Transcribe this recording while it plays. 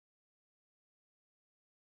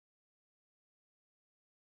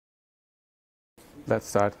let's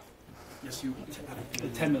start. Yes, you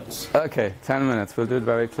 10 minutes. Okay, 10 minutes. We'll do it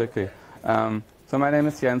very quickly. So my name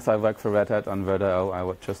is Jens. I work for Red Hat on Virtio. I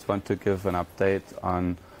would just want to give an update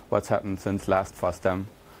on what's happened since last FOSDEM,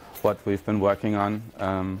 what we've been working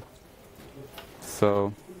on.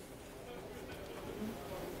 So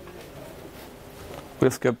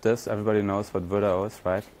we'll skip this. Everybody knows what Virtio is,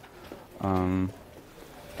 right?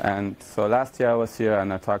 And so last year I was here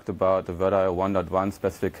and I talked about the Virtio 1.1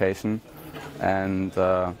 specification and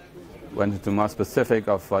went into more specific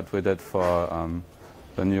of what we did for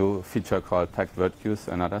the new feature called packed virtues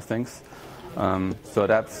and other things. So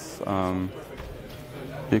that's,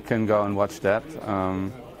 you can go and watch that.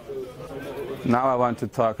 Now I want to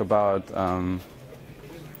talk about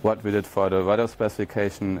what we did for the Virtio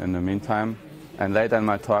specification in the meantime. And later in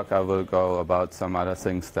my talk I will go about some other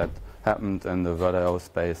things that happened in the Virtio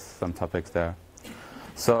space, some topics there.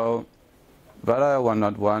 So Virtio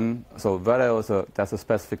 1.1, so Virtio there's a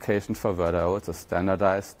specification for Virtio. It's a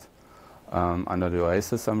standardized under the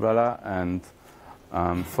Oasis umbrella, and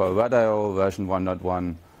for Virtio version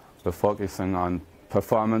 1.1 we're focusing on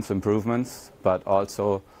performance improvements, but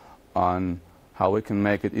also on how we can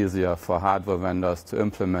make it easier for hardware vendors to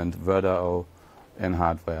implement Virtio in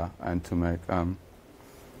hardware and to make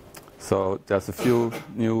so there's a few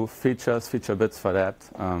new feature bits for that.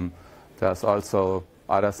 There's also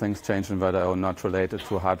other things changed in Virtio not related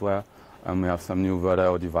to hardware. We have some new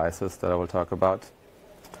Virtio devices that I will talk about.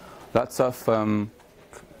 Lots of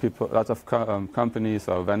companies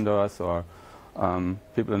or vendors or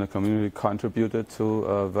people in the community contributed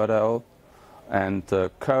to Virtio, and the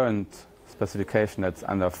current specification that's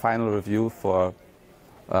under final review for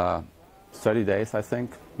 30 days, I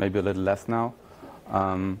think, maybe a little less now.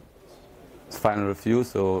 It's final review,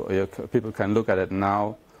 so people can look at it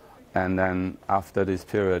now, and then after this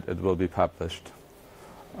period it will be published.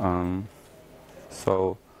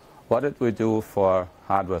 So what did we do for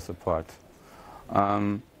hardware support?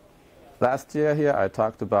 Last year here I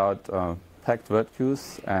talked about packed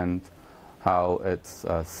virtues and how it's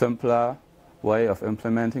a simpler way of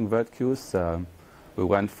implementing virtues. We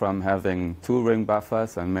went from having 2 ring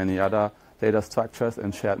buffers and many other data structures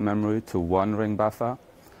in shared memory to 1 ring buffer.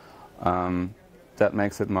 That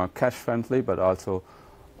makes it more cache friendly, but also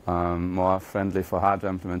more friendly for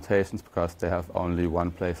hardware implementations because they have only one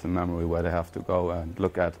place in memory where they have to go and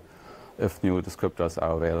look at if new descriptors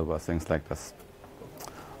are available, things like this.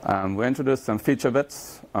 We introduced some feature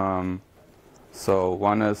bits. So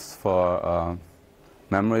one is for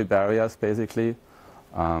memory barriers, basically.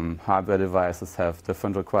 Hardware devices have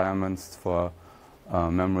different requirements for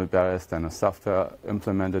memory barriers than a software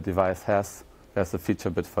implemented device has. There's a feature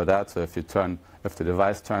bit for that. So if the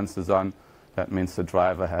device turns this on, that means the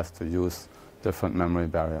driver has to use different memory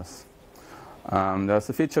barriers. There's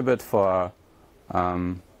a feature bit for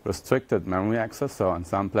restricted memory access. So on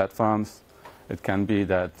some platforms, it can be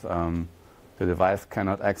that the device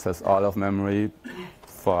cannot access all of memory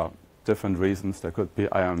for different reasons. There could be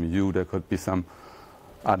IMU, there could be some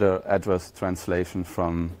other address translation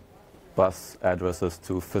from bus addresses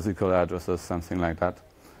to physical addresses, something like that.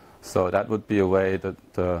 So that would be a way that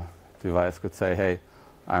the device could say, hey,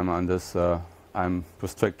 I'm on this, I'm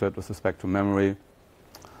restricted with respect to memory,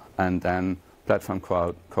 and then platform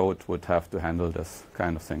code would have to handle this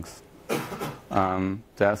kind of things.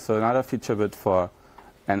 There's another feature bit for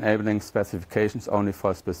enabling specifications only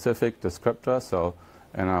for specific descriptors. So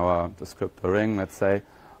in our descriptor ring, let's say,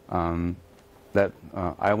 that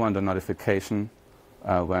I want a notification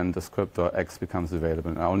when descriptor X becomes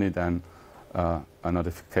available, and only then a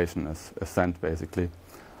notification is sent, basically.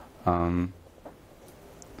 And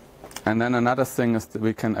then another thing is that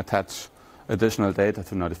we can attach additional data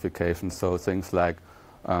to notifications. So things like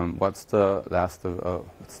what's the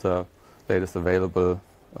latest available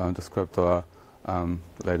descriptor, the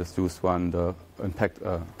latest used one, the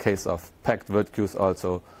case of packed virtues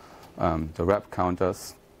also, the rep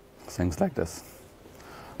counters, things like this.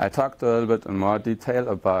 I talked a little bit in more detail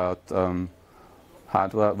about Virtio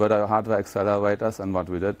hardware accelerators and what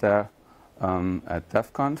we did there at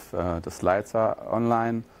DevConf. The slides are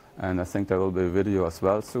online, and I think there will be a video as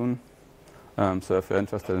well soon. So if you're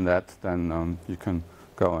interested in that, then you can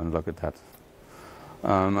go and look at that.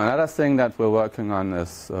 Another thing that we're working on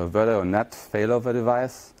is Virtio net failover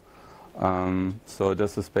device. So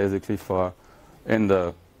this is basically for in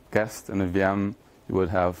the guest in the VM, you would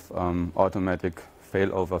have automatic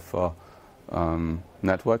failover for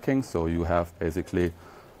networking. So you have basically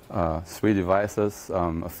 3 devices,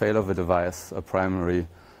 a failover device, a primary,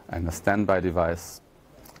 and a standby device.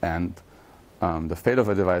 And the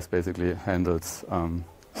failover device basically handles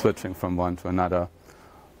switching from one to another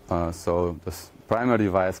So this primary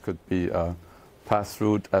device could be a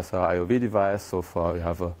pass-through SR-IOV device, so you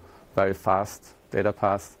have a very fast data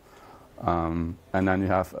path. And then you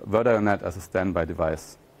have VirtioNet as a standby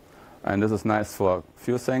device. And this is nice for a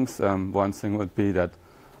few things. One thing would be that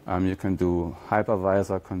you can do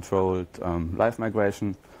hypervisor-controlled live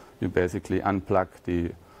migration. You basically unplug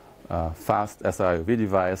the fast SR-IOV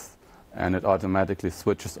device, and it automatically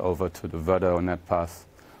switches over to the VirtioNet path,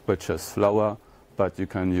 which is slower, but you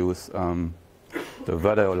can use the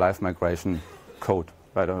Virtio live migration code,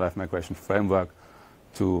 Virtio live migration framework,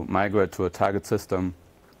 to migrate to a target system.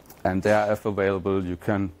 And there, if available, you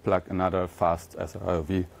can plug another fast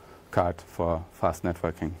SR-IOV card for fast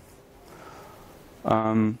networking.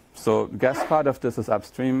 So the gas part of this is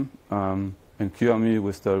upstream. In QEMU,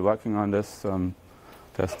 we're still working on this.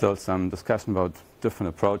 There's still some discussion about different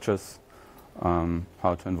approaches,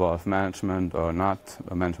 how to involve management or not,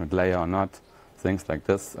 a management layer or not, things like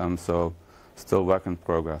this. So still work in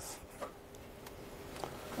progress.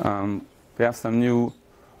 We have some new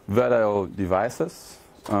Virtio devices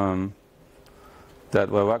that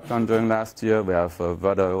were worked on during last year. We have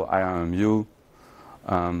Virtio IRMU.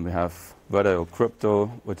 We have Virtio Crypto,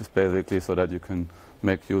 which is basically so that you can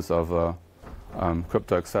make use of a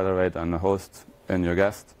crypto accelerator and a host in your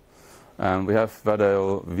guest. We have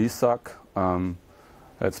Virtio vSoc.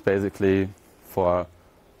 That's basically for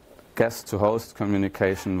guest to host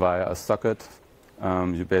communication via a socket.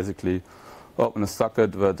 You basically open a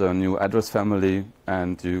socket with a new address family,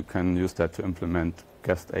 and you can use that to implement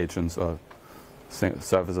guest agents or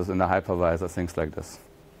services in the hypervisor, things like this.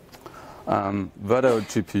 Virtio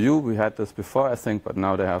GPU, we had this before, I think, but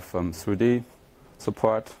now they have 3D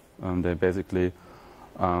support. They basically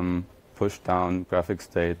push down graphics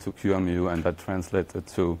state to QEMU, and that translates it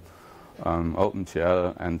to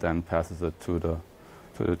OpenGL and then passes it to the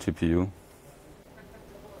GPU.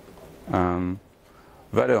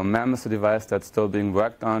 Virtio Mem is a device that's still being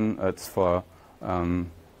worked on. It's for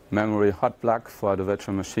memory hot plug for the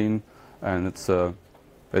virtual machine, and it's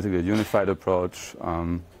basically a unified approach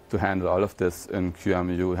to handle all of this in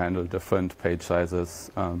QEMU, handle different page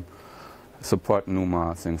sizes, support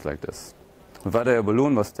NUMA, things like this. Virtio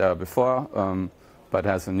Balloon was there before, but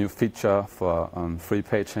has a new feature for free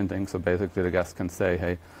page hinting. So basically the guest can say,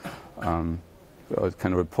 hey, it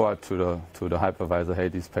can report to the hypervisor, hey,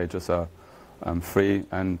 these pages are free.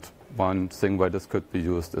 And one thing where this could be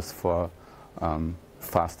used is for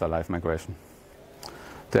faster live migration.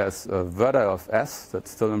 There's a Virtio of S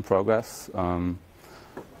that's still in progress.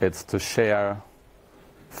 It's to share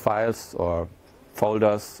files or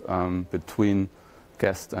folders between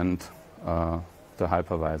guest and the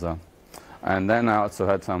hypervisor. And then I also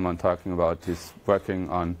heard someone talking about he's working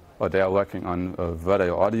on, or they are working on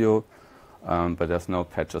Virtio audio, but there's no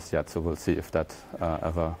patches yet, so we'll see if that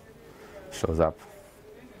ever shows up.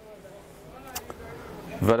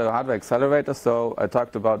 Virtio hardware accelerator, so I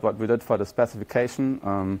talked about what we did for the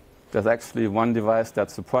specification. There's actually one device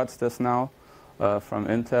that supports this now from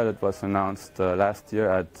Intel. It was announced last year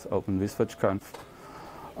at Open vSwitch Conf.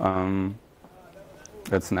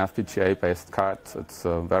 It's an FPGA-based card. It's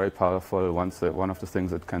very powerful. One of the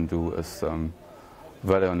things it can do is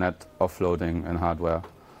VirtioNet offloading in hardware.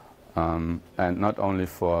 And not only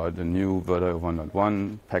for the new Virtio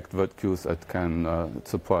 1.1 packed virtues, it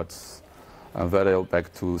supports Virtio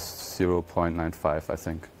back to 0.95, I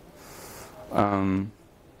think.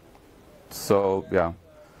 So yeah,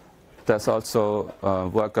 there's also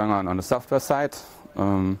work going on the software side.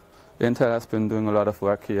 Intel has been doing a lot of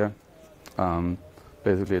work here.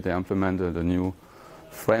 Basically, they implemented a new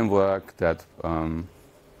framework that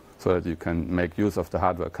so that you can make use of the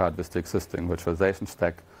hardware card with the existing virtualization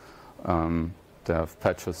stack. They have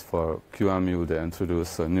patches for QEMU. They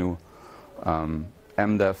introduce a new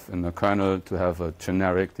MDEF in the kernel to have a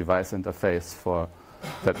generic device interface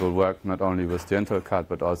that will work not only with the Intel card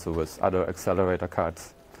but also with other accelerator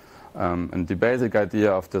cards. And the basic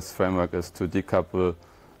idea of this framework is to decouple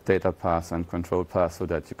data paths and control paths so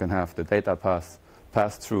that you can have the data path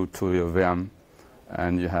pass through to your VM,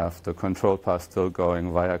 and you have the control path still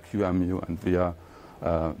going via QEMU and via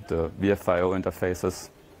the VFIO interfaces.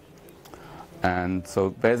 And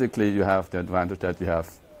so basically you have the advantage that you have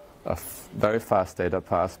a very fast data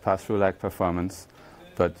path, pass-through-like performance,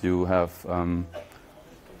 but you have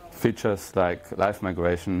features like live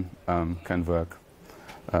migration can work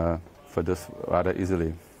for this rather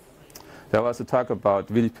easily. There was a talk about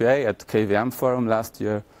VDPA at KVM forum last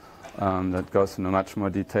year that goes into much more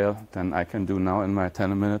detail than I can do now in my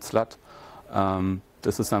 10-minute slot.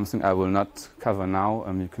 This is something I will not cover now,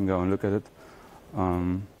 you can go and look at it.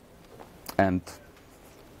 And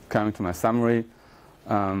coming to my summary,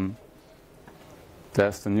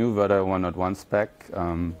 There's the new Virtio 1.1 spec.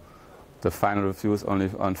 The final review is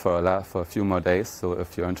only on for a few more days, so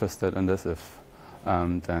if you're interested in this,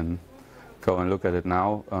 then go and look at it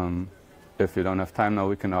now. If you don't have time now,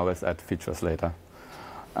 we can always add features later.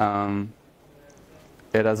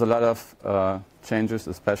 It has a lot of changes,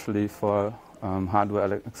 especially for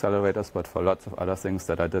hardware accelerators, but for lots of other things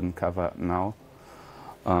that I didn't cover now.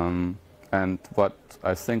 And what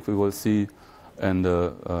I think we will see in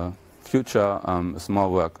the future is more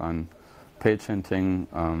work on page hinting,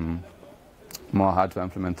 more hardware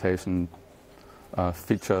implementation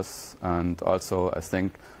features, and also I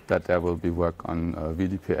think that there will be work on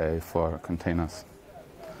VDPA for containers.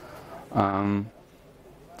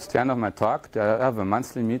 It's the end of my talk. I have a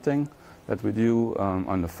monthly meeting that we do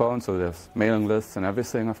on the phone, so there's mailing lists and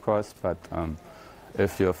everything, of course, but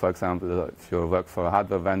if you're, for example, if you work for a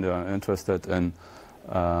hardware vendor and interested in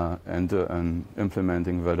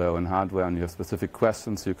implementing Virtio in hardware and you have specific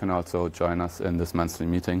questions, you can also join us in this monthly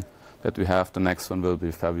meeting that we have. The next one will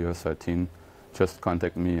be February 13. Just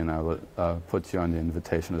contact me and I will put you on the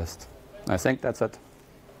invitation list. I think that's it.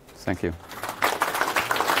 Thank you.